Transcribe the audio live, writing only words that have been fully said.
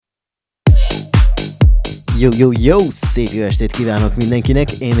Jó, szép jó estét kívánok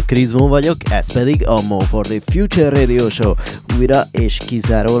mindenkinek, én Chrismo vagyok, ez pedig a More for the Future Radio Show. Újra és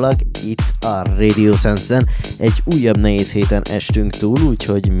kizárólag itt a Radio Sense-en egy újabb nehéz héten estünk túl,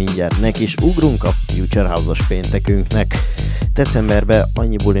 úgyhogy mindjárt neki is ugrunk a Future House-os péntekünknek. Decemberben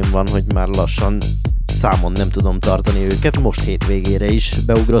annyi bulim van, hogy már lassan számon nem tudom tartani őket, most hétvégére is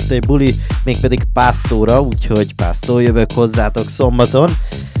beugrott egy buli, mégpedig Pásztóra, úgyhogy Pásztól jövök hozzátok szombaton.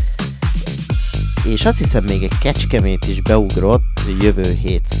 És azt hiszem még egy Kecskemét is beugrott jövő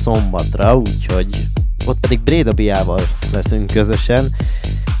hét szombatra, úgyhogy ott pedig Brédabiával leszünk közösen.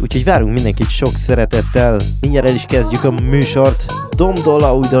 Úgyhogy várunk mindenkit sok szeretettel, mindjárt el is kezdjük a műsort Dom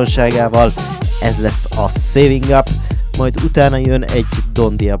Dolla újdonságával, ez lesz a Saving Up, majd utána jön egy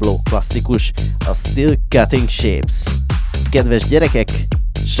Don Diablo klasszikus, a Still Cutting Shapes. Kedves gyerekek,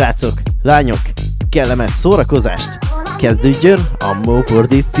 srácok, lányok, kellemes szórakozást! Kezdődjön a More for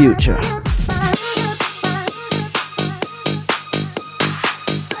the Future!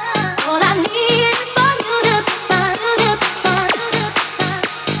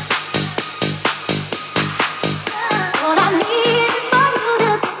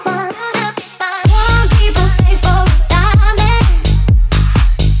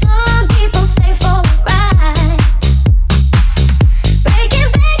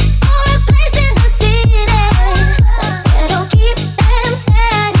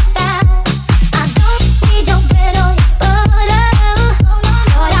 Satisfied.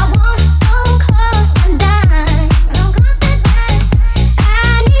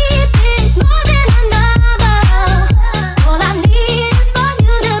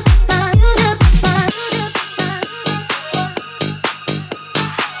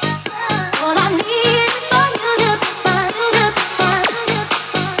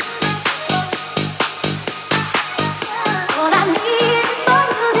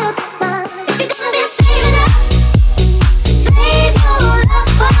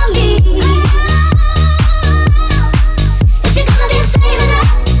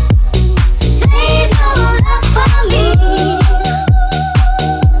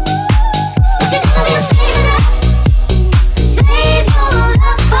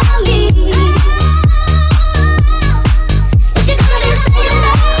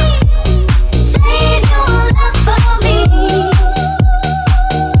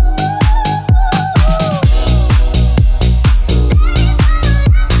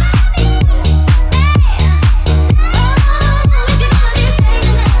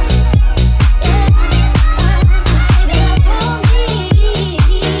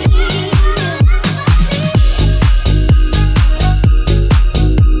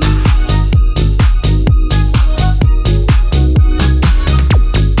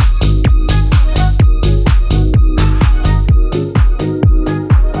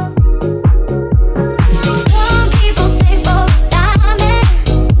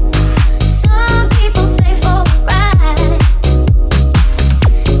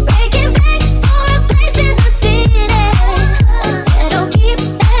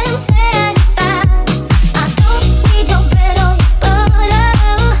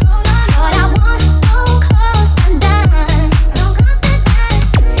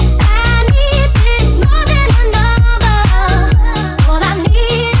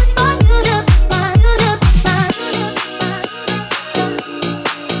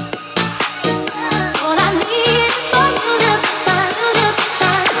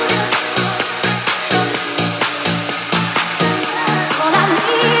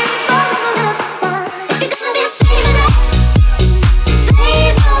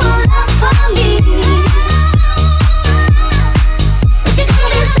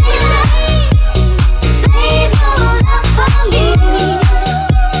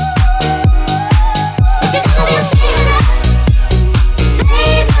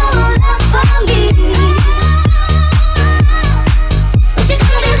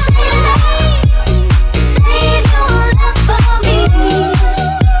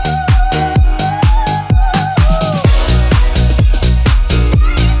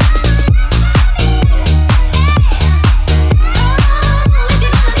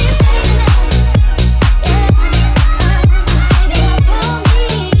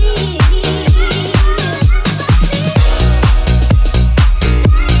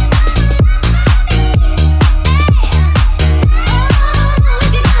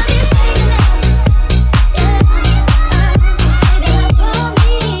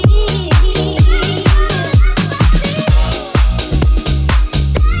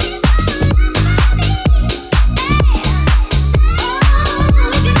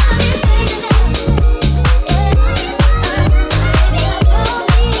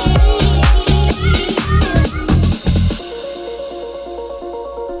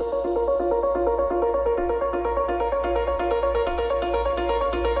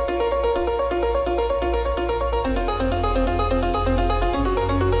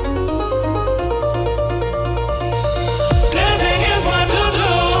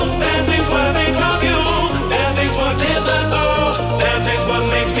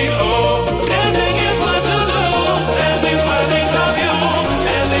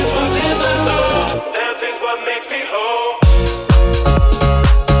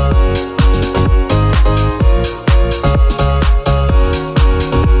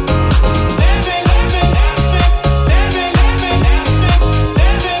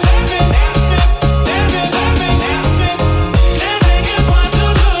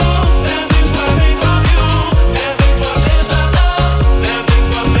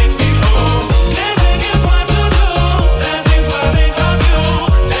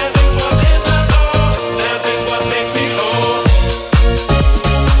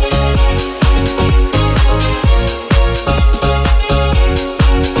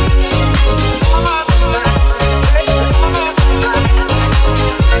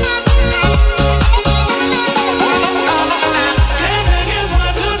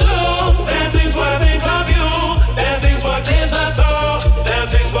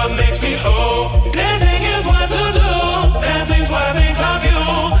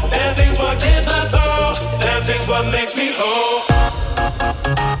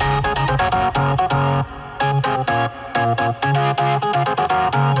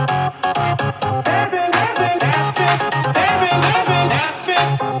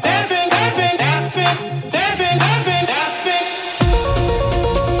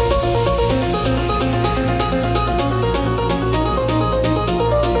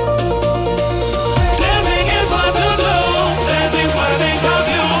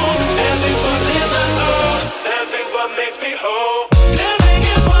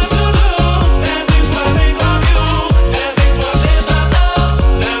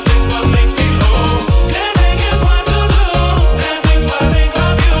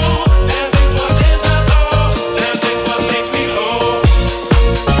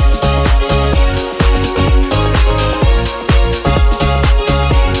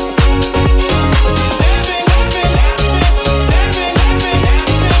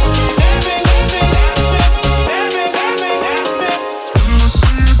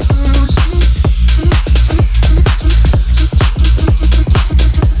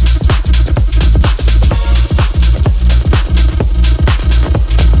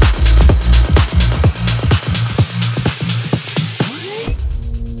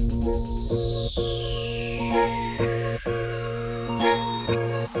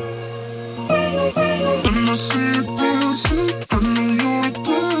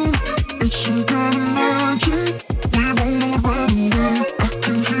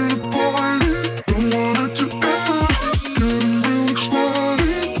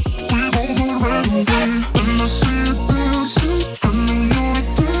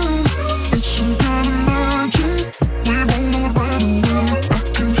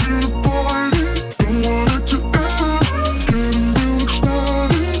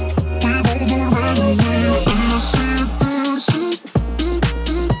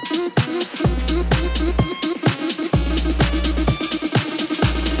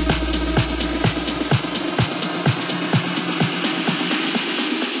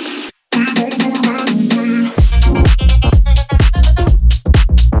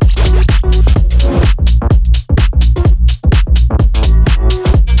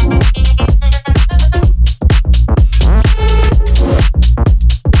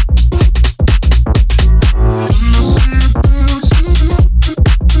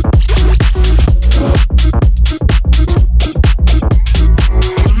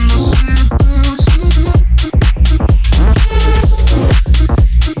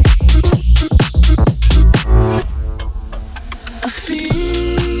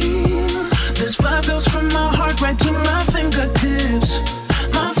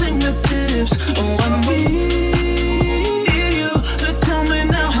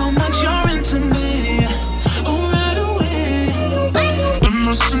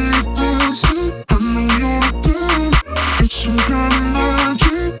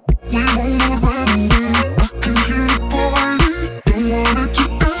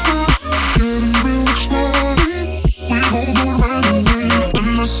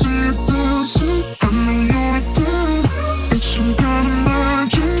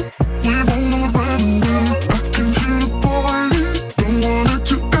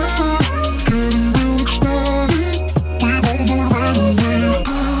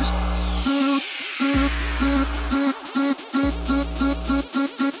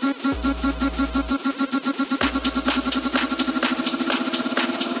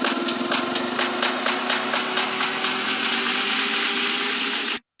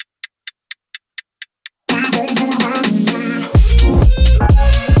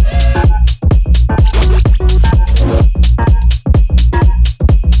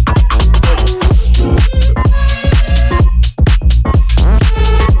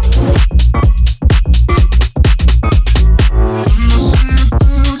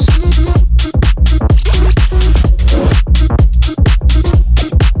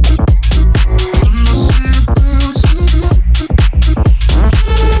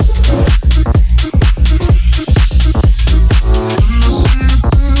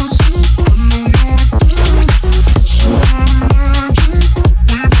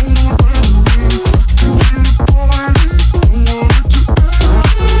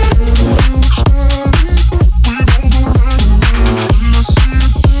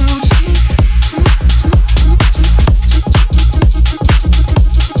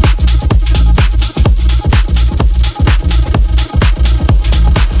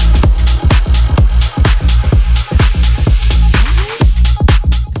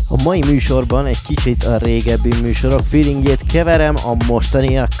 mai műsorban egy kicsit a régebbi műsorok feelingjét keverem a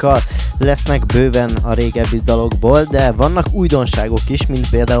mostaniakkal. Lesznek bőven a régebbi dalokból, de vannak újdonságok is, mint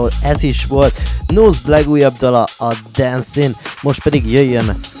például ez is volt Nose legújabb dala, a Dancing, most pedig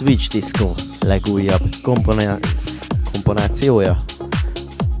jöjjön Switch Disco legújabb komponációja.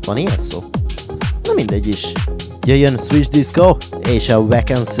 Van ilyen szó? Na mindegy is. Jöjjön Switch Disco és a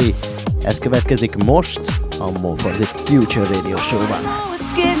Vacancy. Ez következik most a More for the Future Radio Show-ban.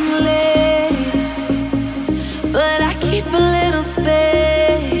 But I keep a little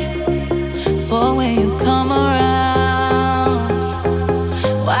space for when you come around.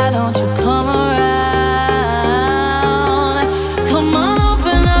 Why don't you come around? Come on,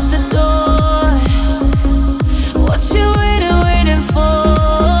 open up the door. What you waiting for?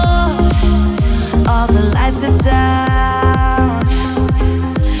 All the lights are down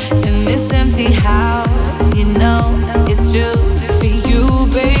in this empty house. You know it's true for you,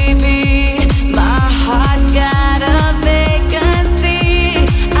 baby. My heart got a vacancy.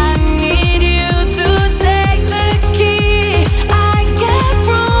 I need you to take the key. I get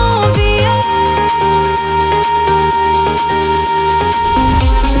room for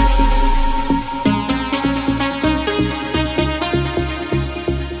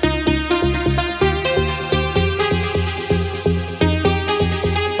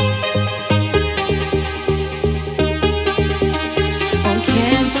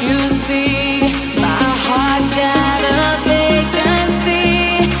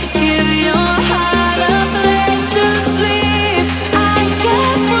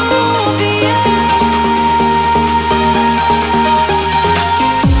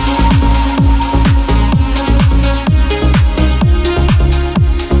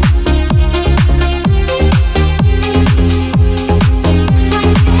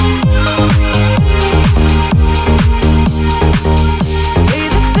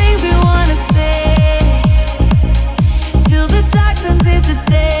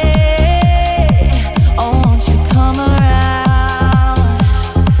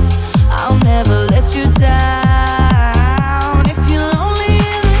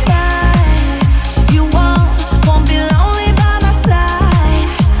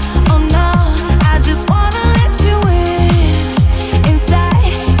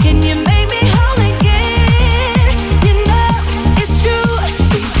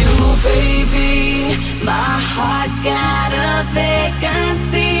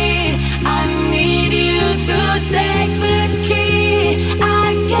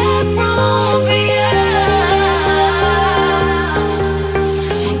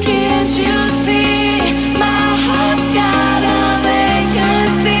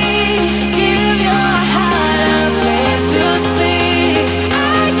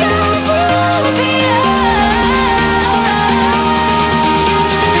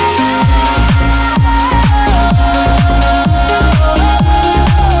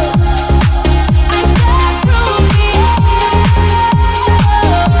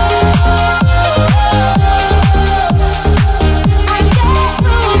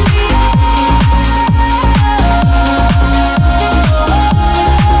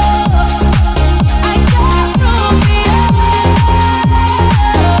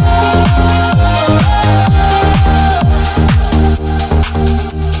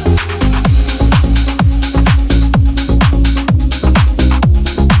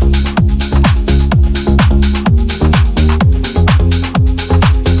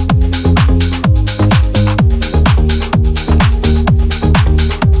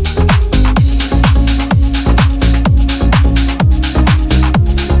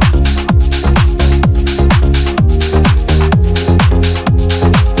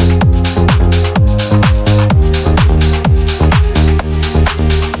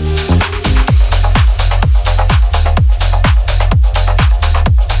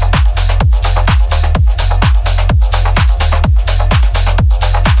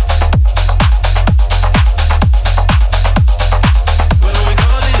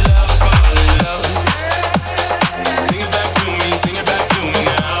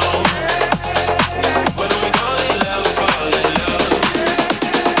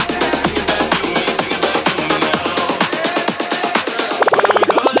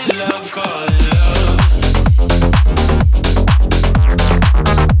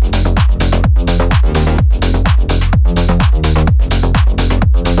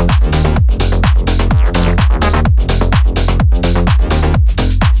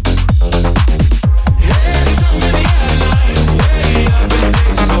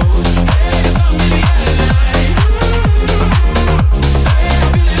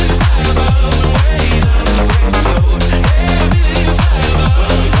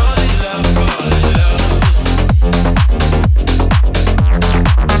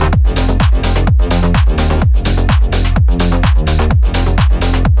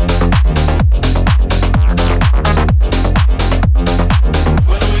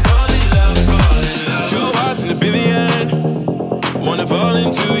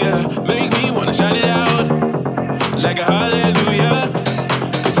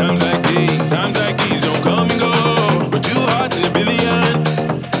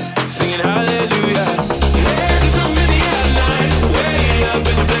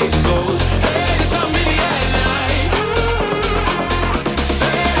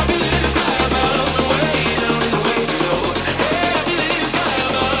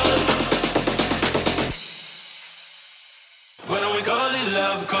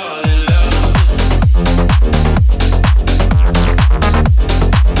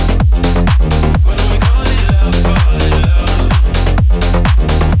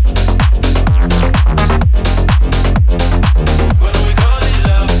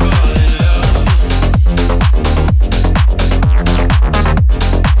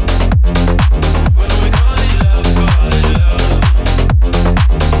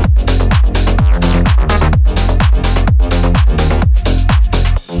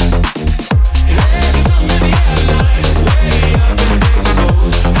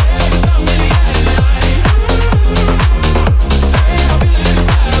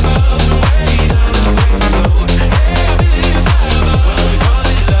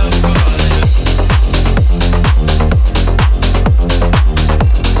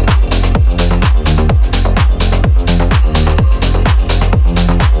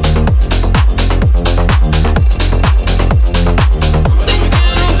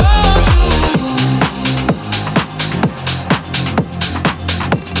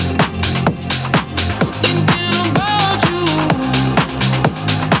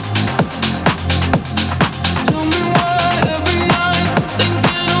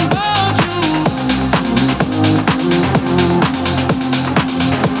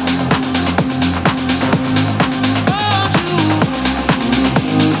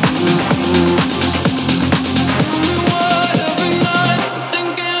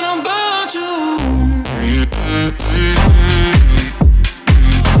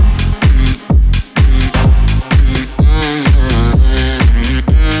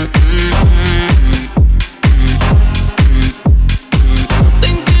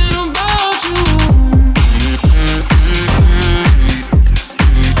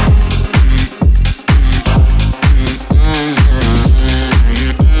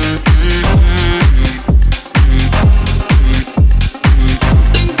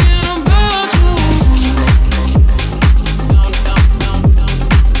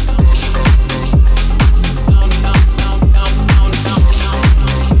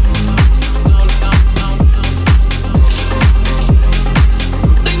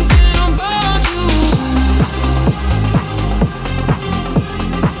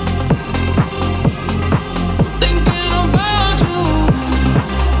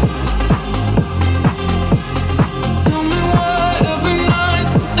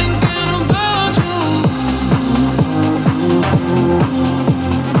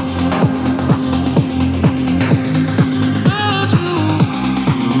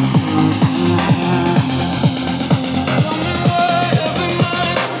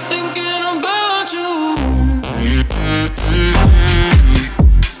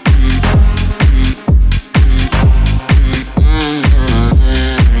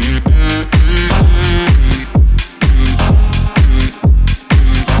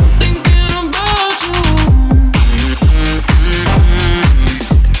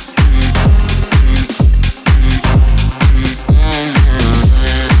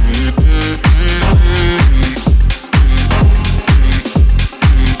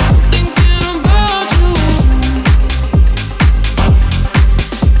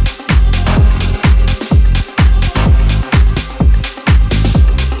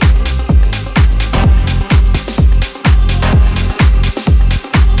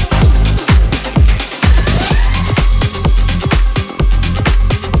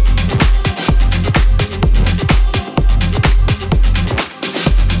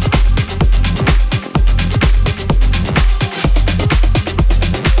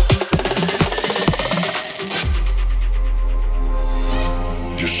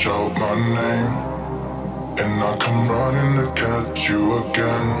shout my name, and I come running to catch you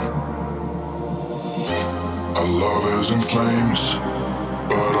again. Our love is in flames,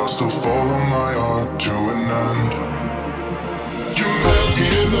 but I still follow my heart to an end. You met me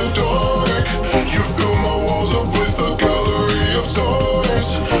in the dark, you fill my walls up with a gallery of stars.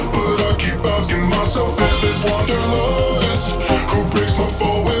 But I keep asking myself, is this wanderlust? Who breaks my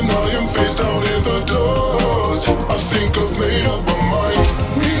fall when I am face down in the dust? I think I've made up my mind,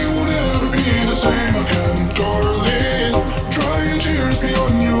 we will never be the same again, darling. Dry your tears, be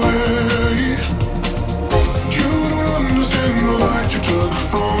on your way. You don't understand the light you took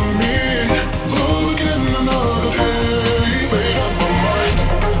from me. Love again another day. Made up my mind,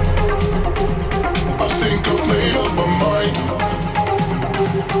 I think I've made up my mind.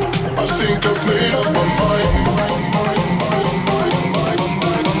 I think I've made up my mind.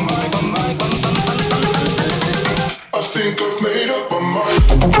 I think I've made up my mind.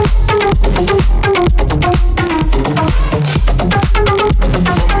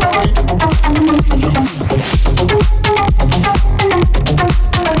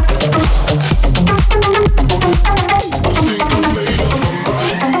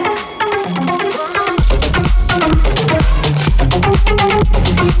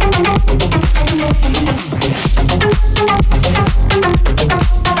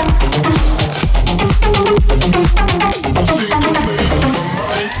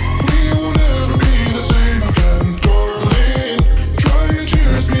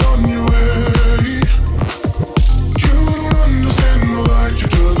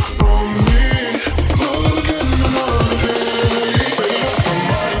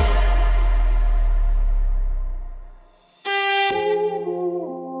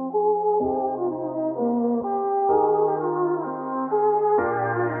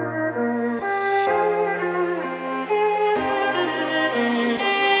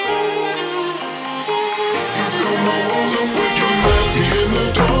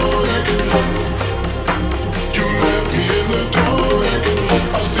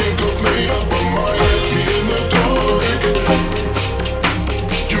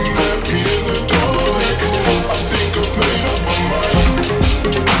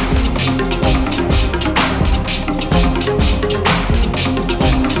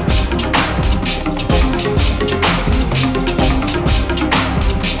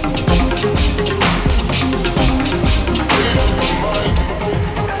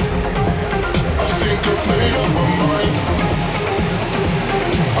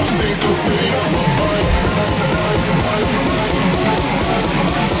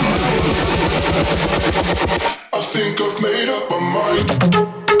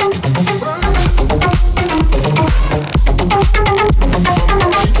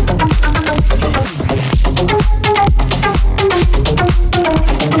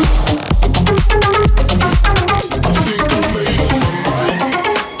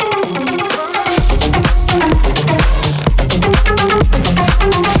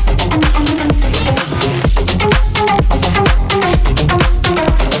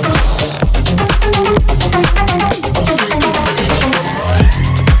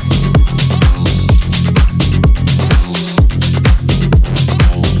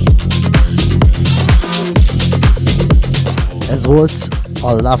 Volt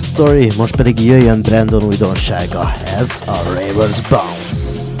a Love Story, most pedig jöjjön Brandon újdonsága, ez a Ravers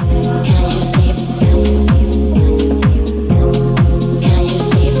Bounce.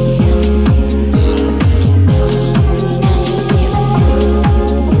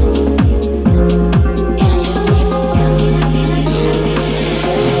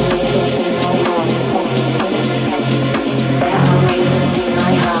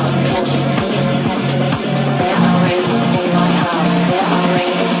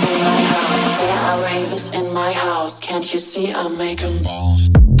 Can't you see I'm making balls?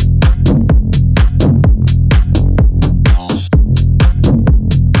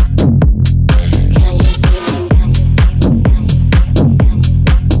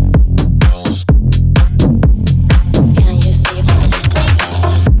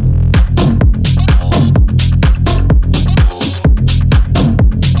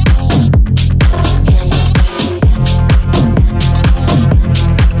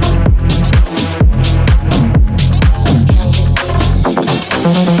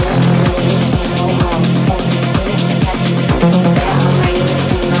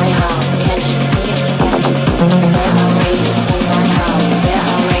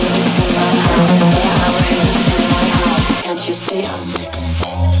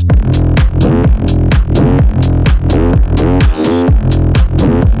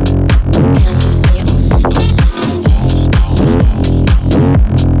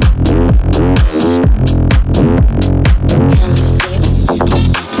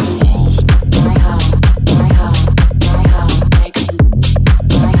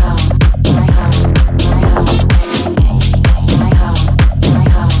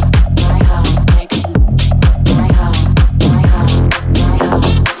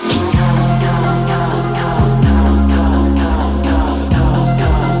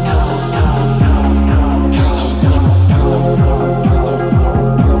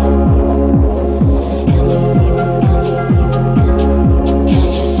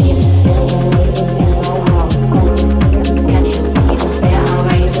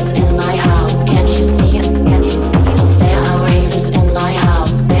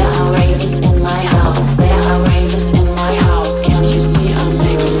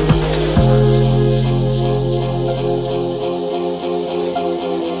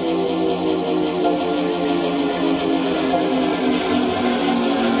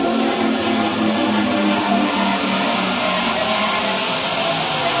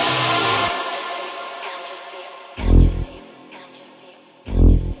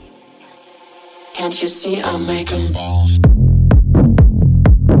 you see I'm making balls?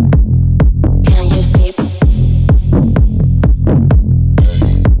 Can you see?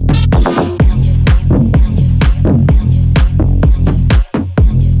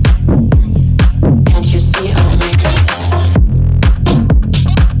 Can't you see I'm making balls?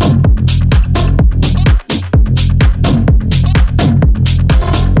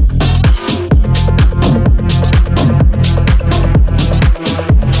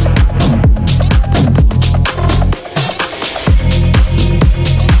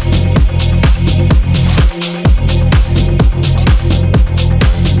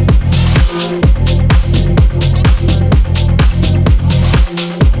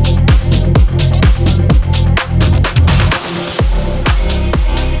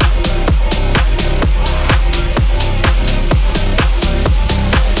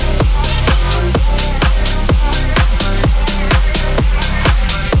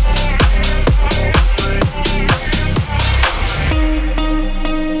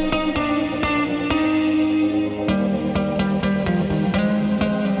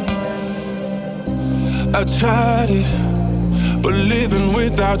 I tried it, but living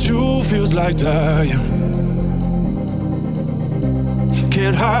without you feels like dying.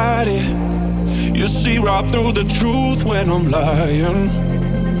 Can't hide it, you see right through the truth when I'm lying.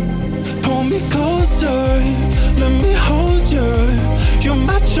 Pull me closer, let me hold you. You're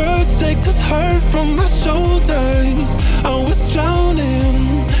my church, take this hurt from my shoulders. I was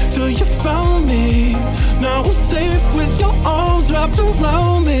drowning till you found me. Now I'm safe with your arms wrapped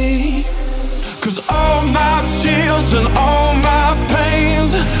around me. 'Cause all my tears and all my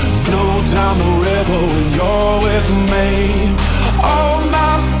pains flow down the river when you're with me. All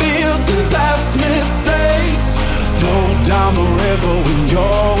my fears and past mistakes flow down the river when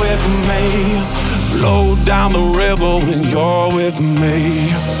you're with me. Flow down the river when you're with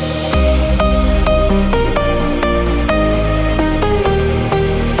me.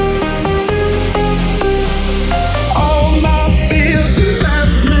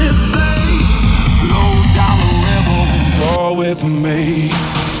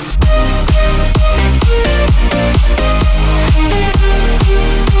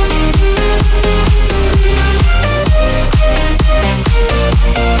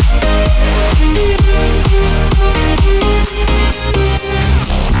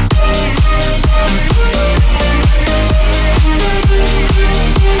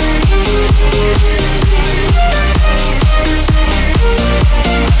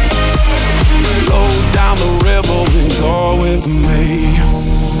 With me.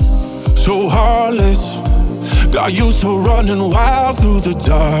 So heartless, got used to running wild through the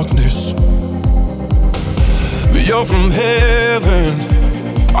darkness. But you're from heaven,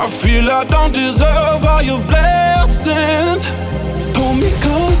 I feel I don't deserve all your blessings. Pull me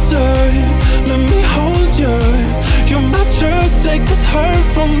closer, let me hold you. You're my church, take this hurt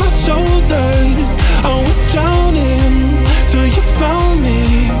from my shoulders. I was drowning till you found me.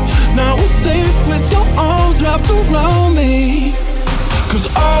 Now I'm safe with your arms wrapped around me. 'Cause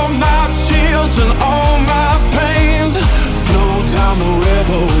all my tears and all my pains flow down the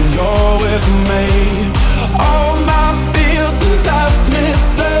river when you're with me. All my fears and past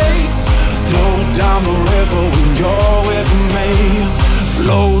mistakes flow down the river when you're with me.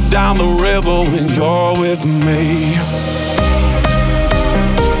 Flow down the river when you're with me.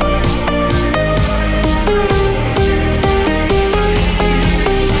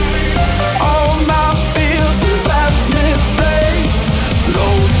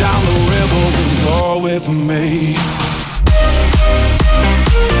 Down the river when you're with me.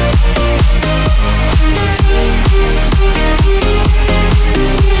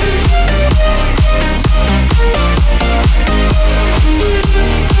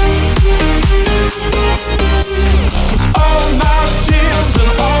 All my tears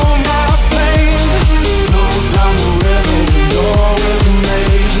and all my pains flow down the river when you're with me.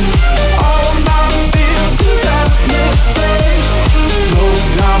 All my fears and past mistakes flow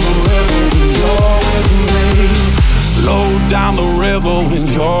down the river when you're with me. Flow down the river when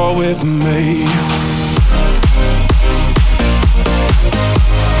you're with me.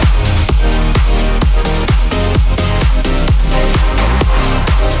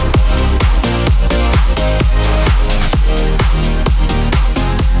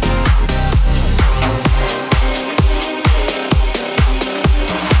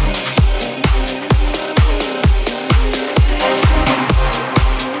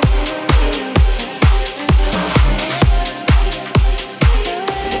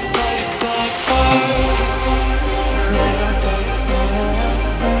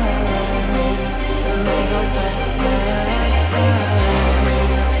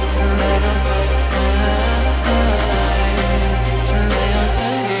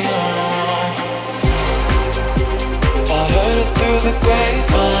 through the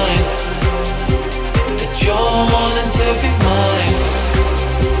grapevine that you're wanting to be mine,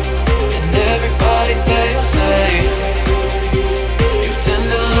 and everybody they'll say you tend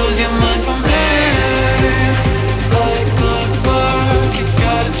to lose your mind for me. It's like clockwork, you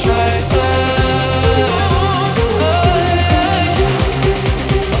gotta try it.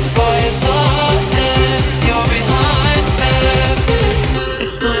 A fire starting, you're behind me.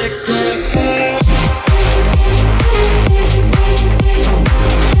 It's like clockwork.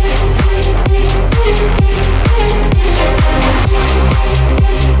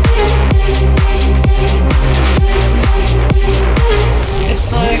 It's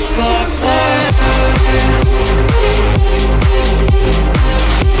like clockwork.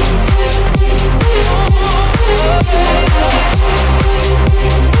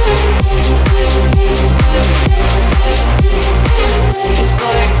 It's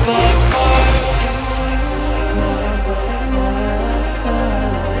like clockwork.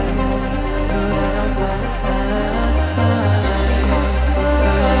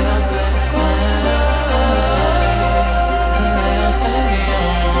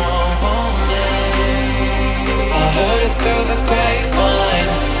 I heard it through the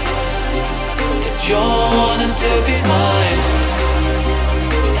grapevine that you're wanting to be mine,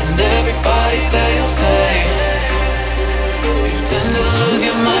 and everybody they'll say you tend to lose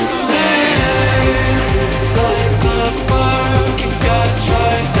your mind for me. It's like clockwork, you gotta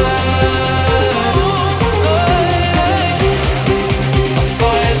try that. A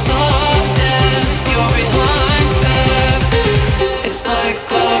fire starting, you're behind that. It's like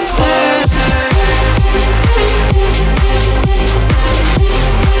clockwork.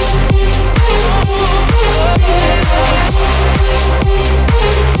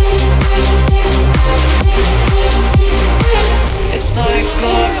 It's like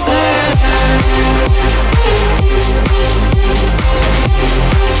clockwork.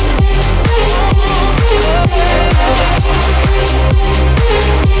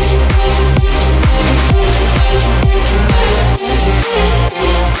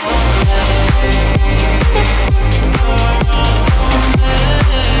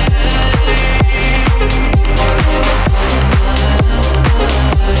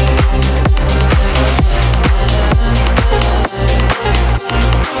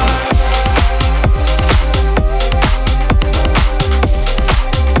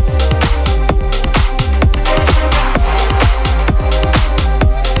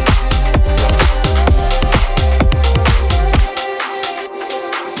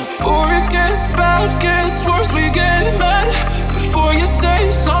 Before it gets bad, gets worse, we get mad. Before you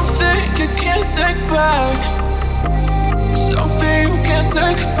say something you can't take back, something you can't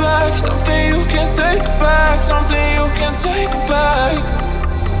take back, something you can't take back, something you can't take back.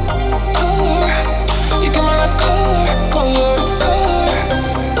 Color, you give my life color, color, color.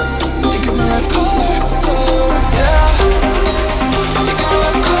 You give my life color, color, yeah. You give my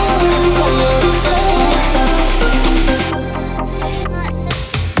life color, color, color.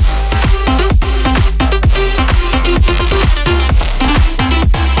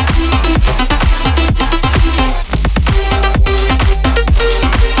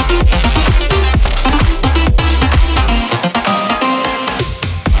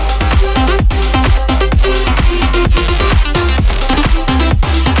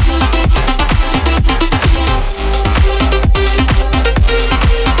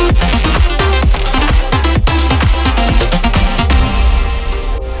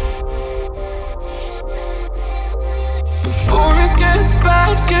 Before it gets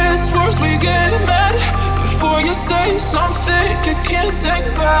bad, gets worse, we get mad. Before you say something you can't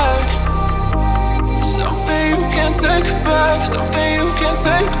take back, something you can't take back, something you can't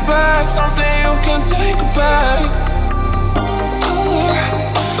take back, something you can't take back. Color,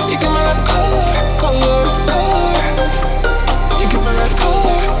 you give my life color, color, color. You give my life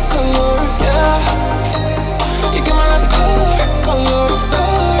color, color, yeah. You give my life color, color,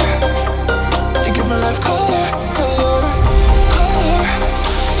 color. You give my life color, color, color.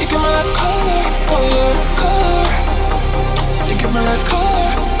 You give my life color, color, color. You give my life color,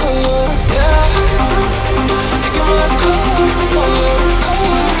 color, yeah. You give my life color, color,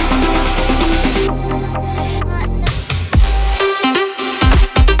 color.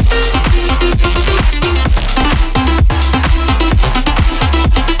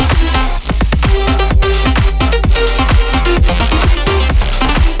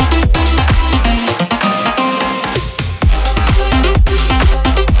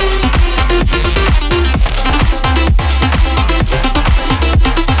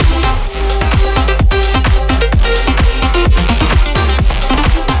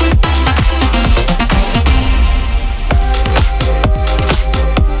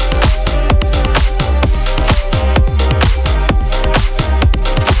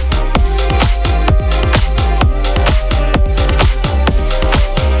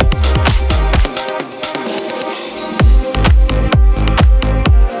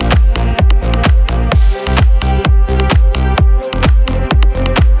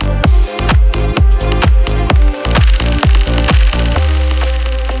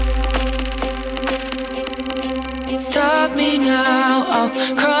 Stop me now, I'll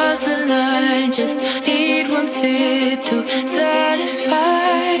cross the line. Just need one sip to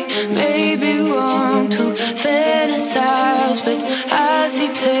satisfy. Maybe wrong to fantasize, but I see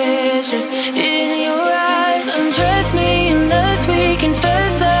pleasure in your eyes. Undress me unless we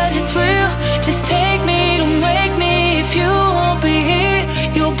confess that it's real. Just take me, don't wake me if you won't be here.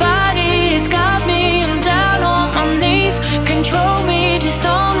 Your body has got me, I'm down on my knees. Control me, just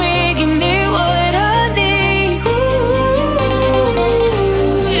don't give me what I need. Ooh,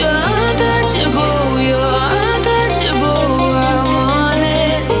 you're untouchable, you're untouchable. I want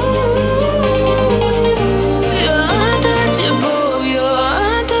it. Ooh, you're untouchable, you're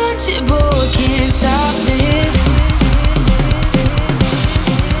untouchable. Can't stop this.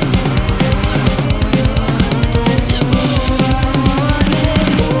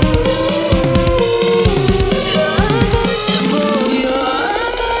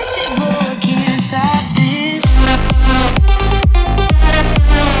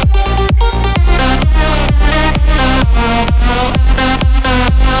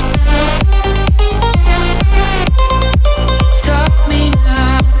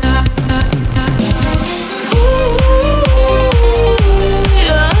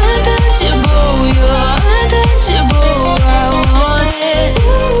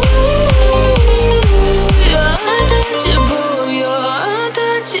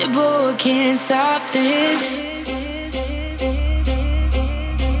 Can't stop this.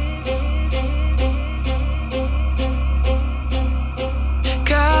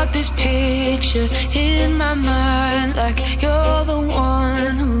 Got this picture in my mind, like you're the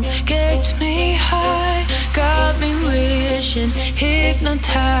one who gets me high. Got me wishing,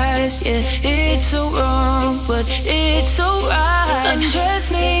 hypnotized. Yeah, it's so wrong, but it's so right. Undress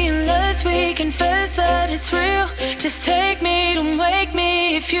me unless we confess that it's real. Just take me, don't wake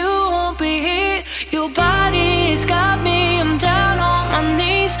me if you won't be here. Your body has got me, I'm down on my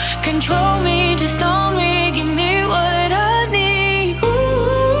knees. Control me, just don't give me what I need. Ooh,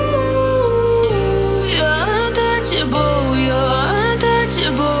 you're untouchable, you're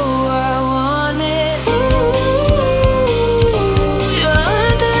untouchable. I want it. Ooh, you're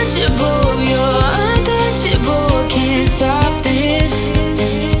untouchable, you're untouchable. Can't stop this.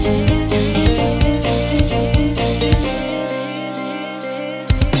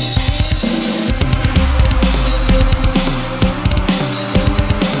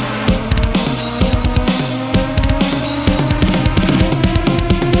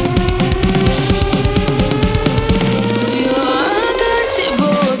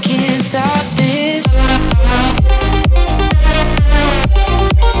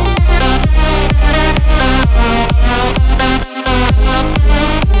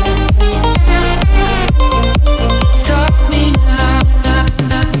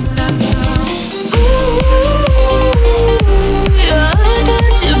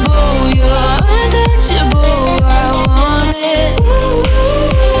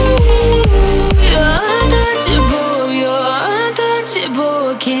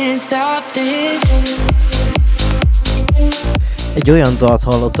 Egy olyan dalt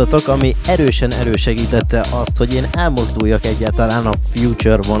hallottatok, ami erősen elősegítette azt, hogy én elmozduljak egyáltalán a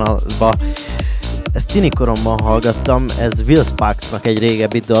future vonalba. Ezt tini koromban hallgattam, ez Will Sparksnak egy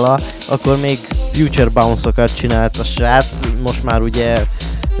régebbi dala, akkor még future bounce-okat csinált a srác, most már ugye,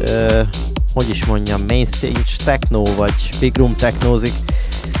 hogy is mondjam, mainstage techno vagy big room technozik.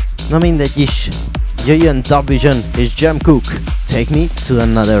 Na mindegy is, jöjjön Dub Vision és Jam Cook, Take Me to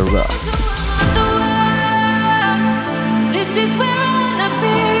Another World. This is where I wanna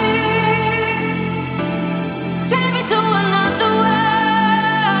be. Take me to another world.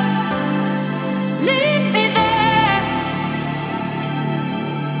 Lead me there.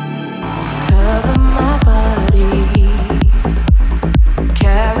 Cover my body.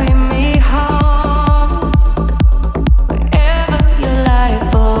 Carry me home. Wherever your light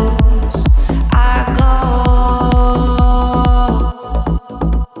goes, I go.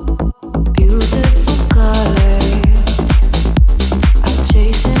 Beautiful colors.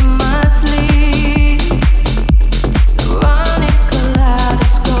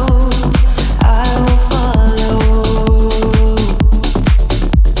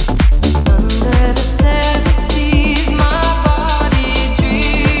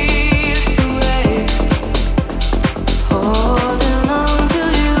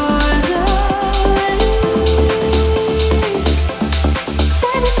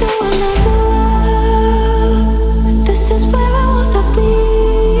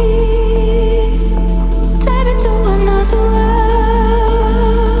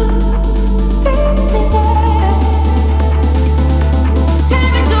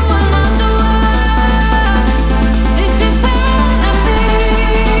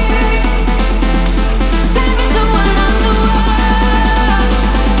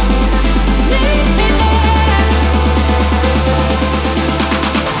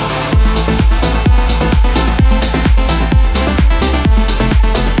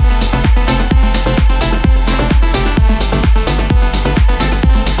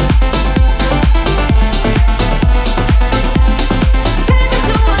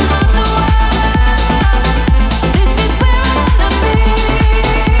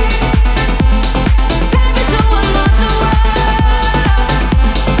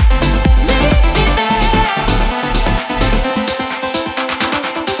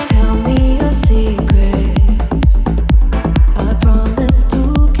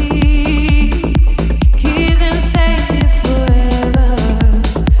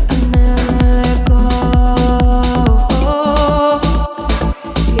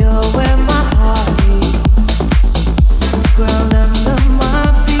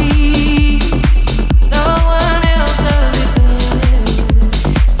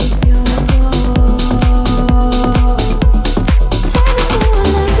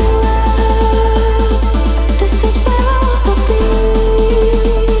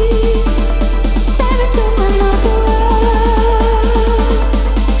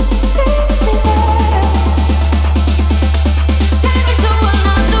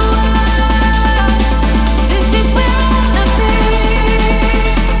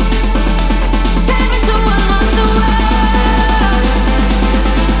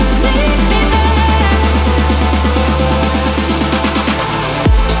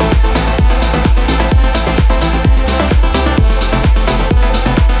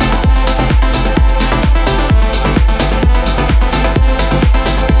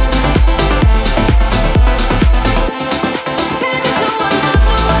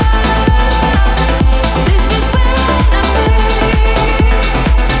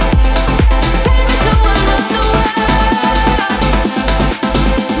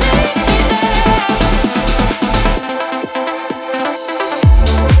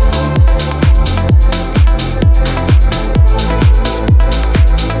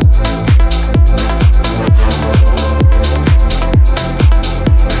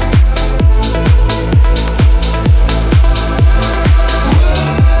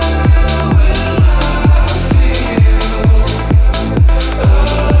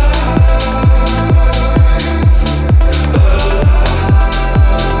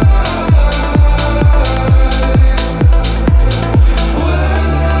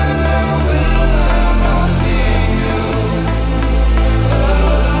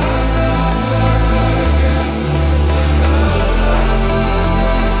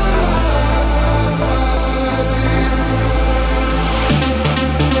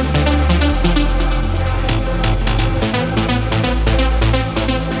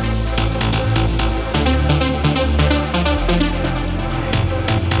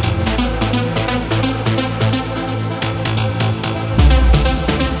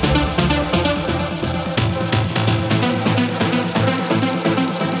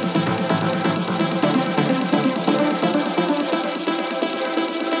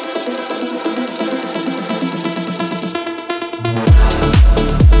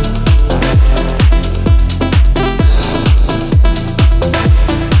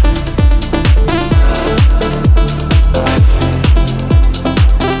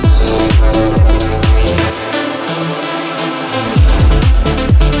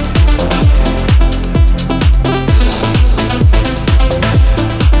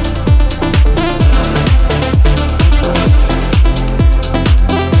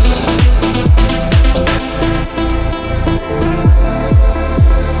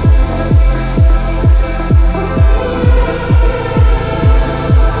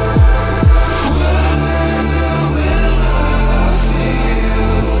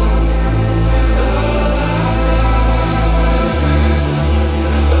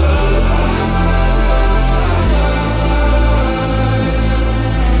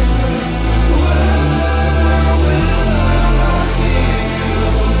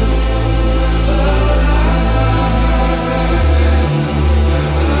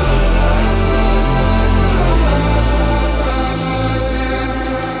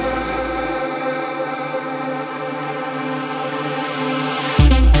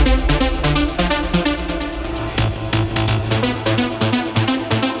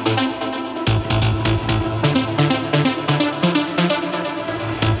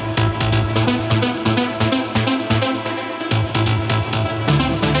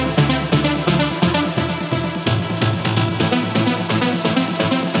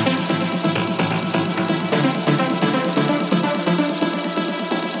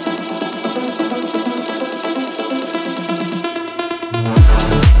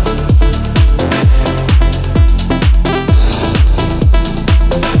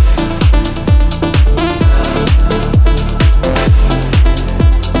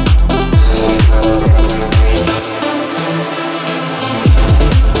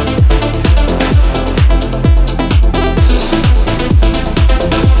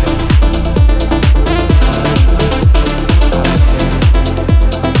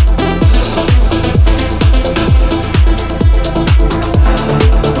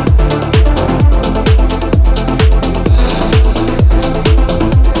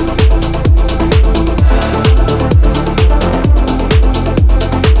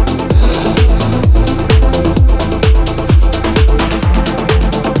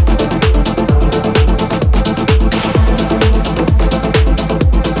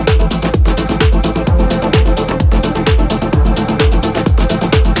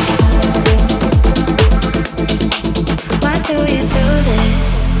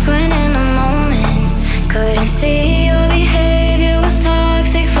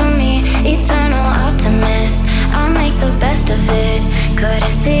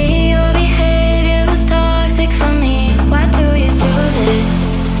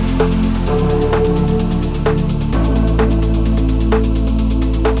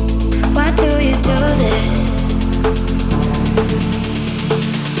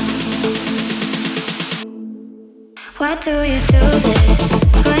 do this?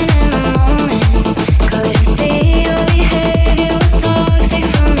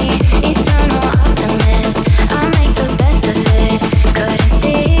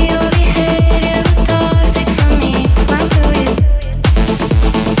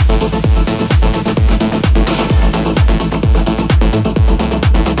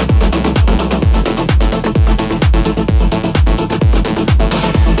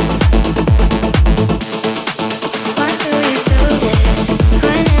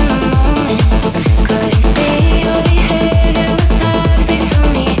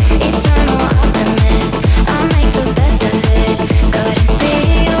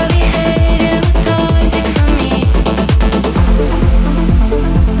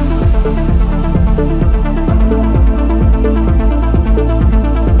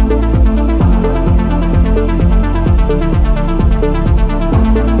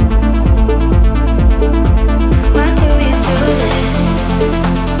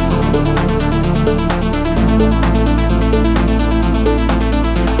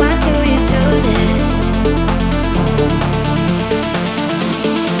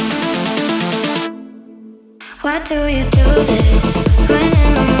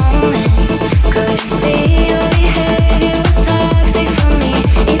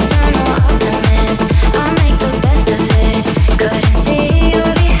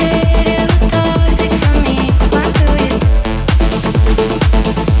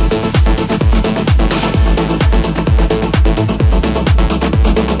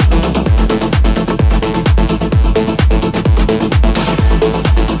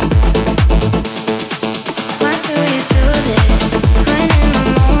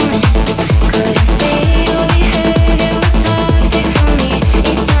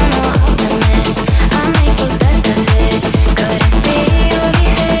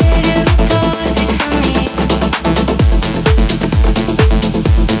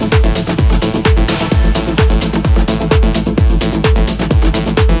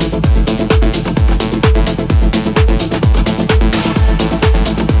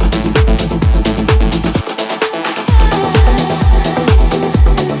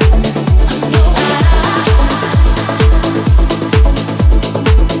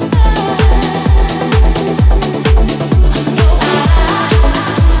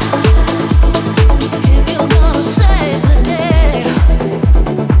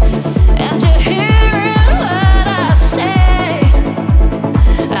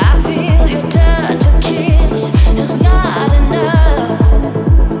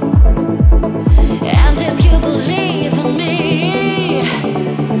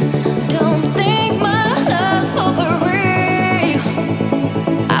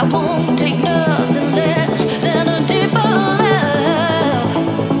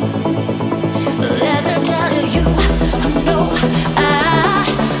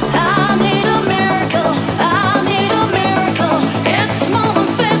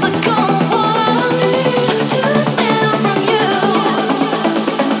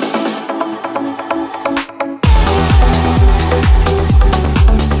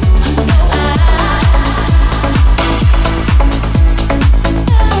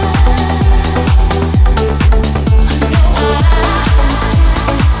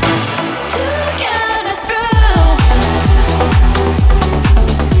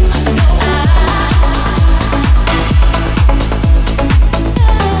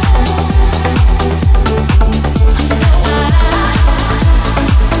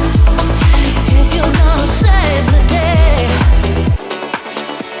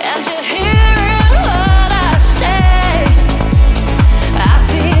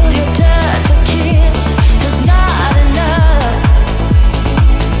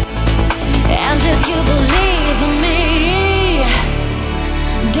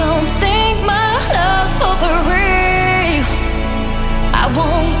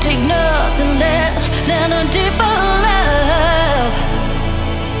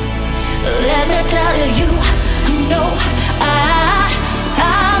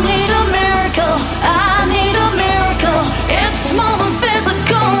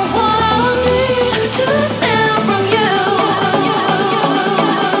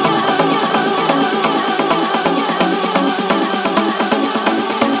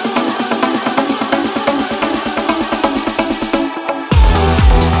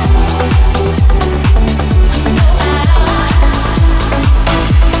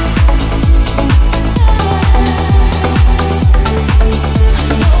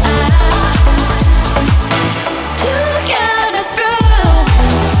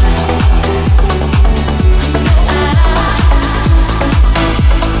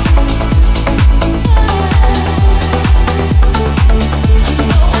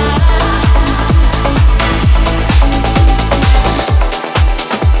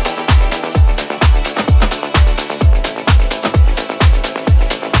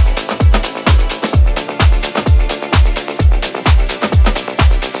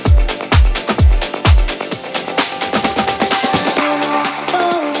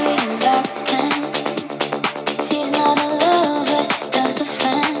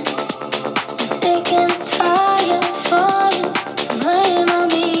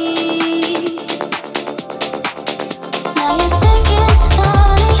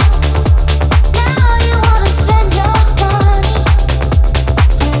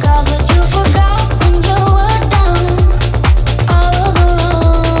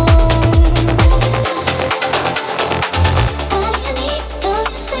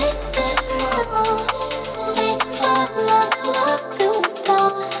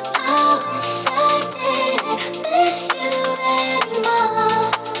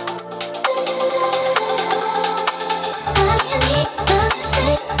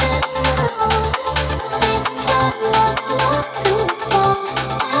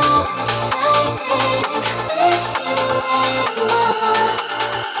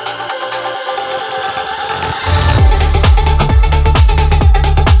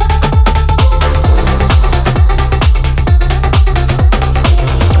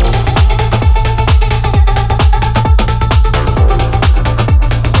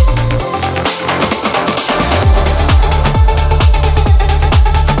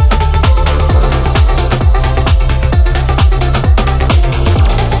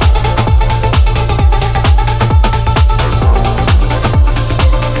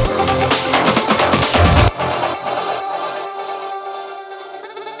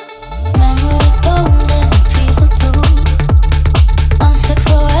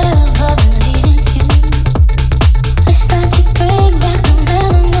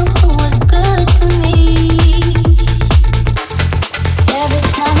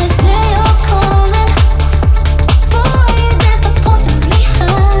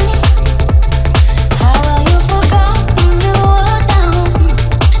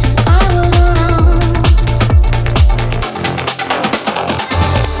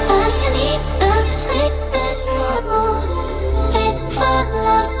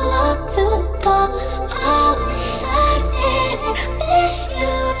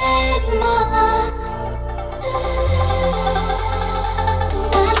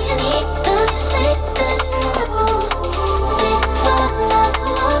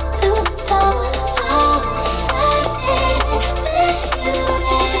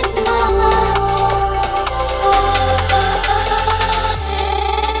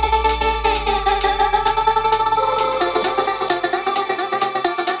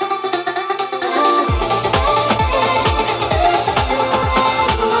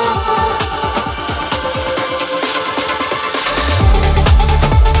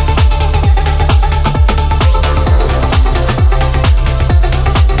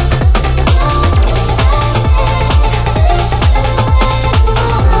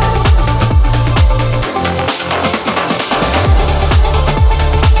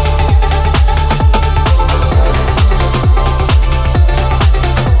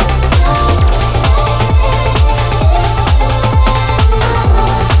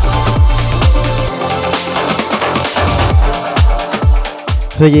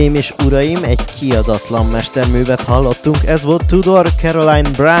 Hölgyeim és uraim, egy kiadatlan mesterművet hallottunk, ez volt Tudor Caroline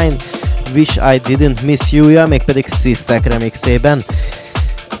Bryan Wish I Didn't Miss You-ja, mégpedig Sistek remixében.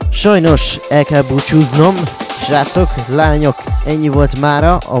 Sajnos el kell búcsúznom, srácok, lányok, ennyi volt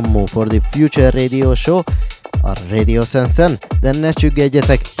mára a Mo for the Future Radio Show a Radio Sense-en, de ne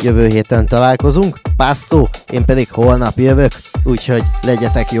csüggedjetek, jövő héten találkozunk, pásztó, én pedig holnap jövök, úgyhogy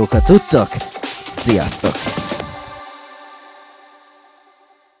legyetek jók, ha tudtok, sziasztok!